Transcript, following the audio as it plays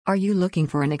Are you looking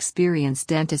for an experienced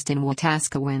dentist in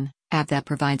Wetaskiwin, app that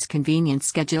provides convenient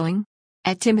scheduling?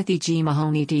 At Timothy G.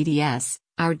 Mahoney DDS,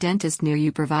 our dentist near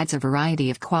you provides a variety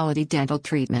of quality dental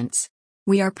treatments.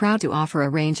 We are proud to offer a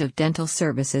range of dental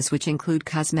services which include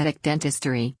cosmetic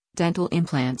dentistry, dental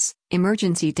implants,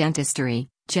 emergency dentistry,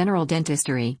 general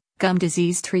dentistry, gum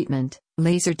disease treatment,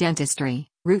 laser dentistry,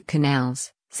 root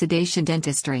canals, sedation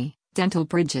dentistry, dental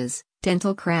bridges,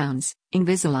 dental crowns,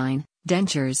 Invisalign,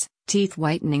 dentures, teeth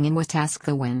whitening in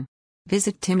Wetaskiwin.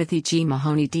 Visit Timothy G.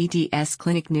 Mahoney DDS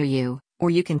clinic near you, or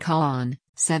you can call on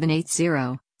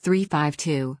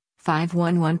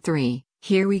 780-352-5113.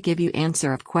 Here we give you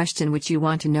answer of question which you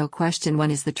want to know. Question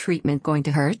 1: Is the treatment going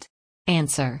to hurt?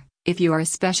 Answer: If you are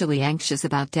especially anxious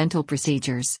about dental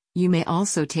procedures, you may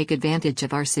also take advantage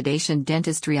of our sedation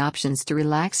dentistry options to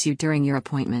relax you during your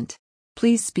appointment.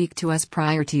 Please speak to us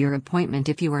prior to your appointment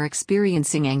if you are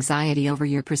experiencing anxiety over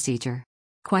your procedure.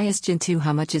 Question 2: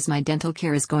 How much is my dental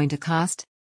care is going to cost?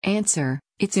 Answer: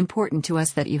 It's important to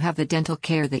us that you have the dental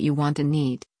care that you want and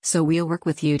need, so we'll work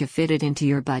with you to fit it into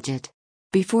your budget.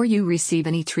 Before you receive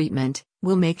any treatment,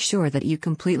 we'll make sure that you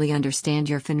completely understand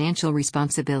your financial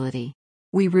responsibility.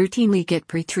 We routinely get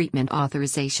pre-treatment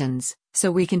authorizations,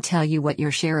 so we can tell you what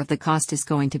your share of the cost is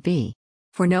going to be.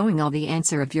 For knowing all the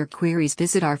answer of your queries,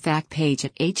 visit our fact page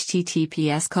at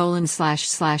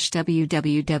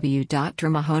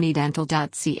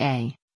https://www.drmahoneydental.ca.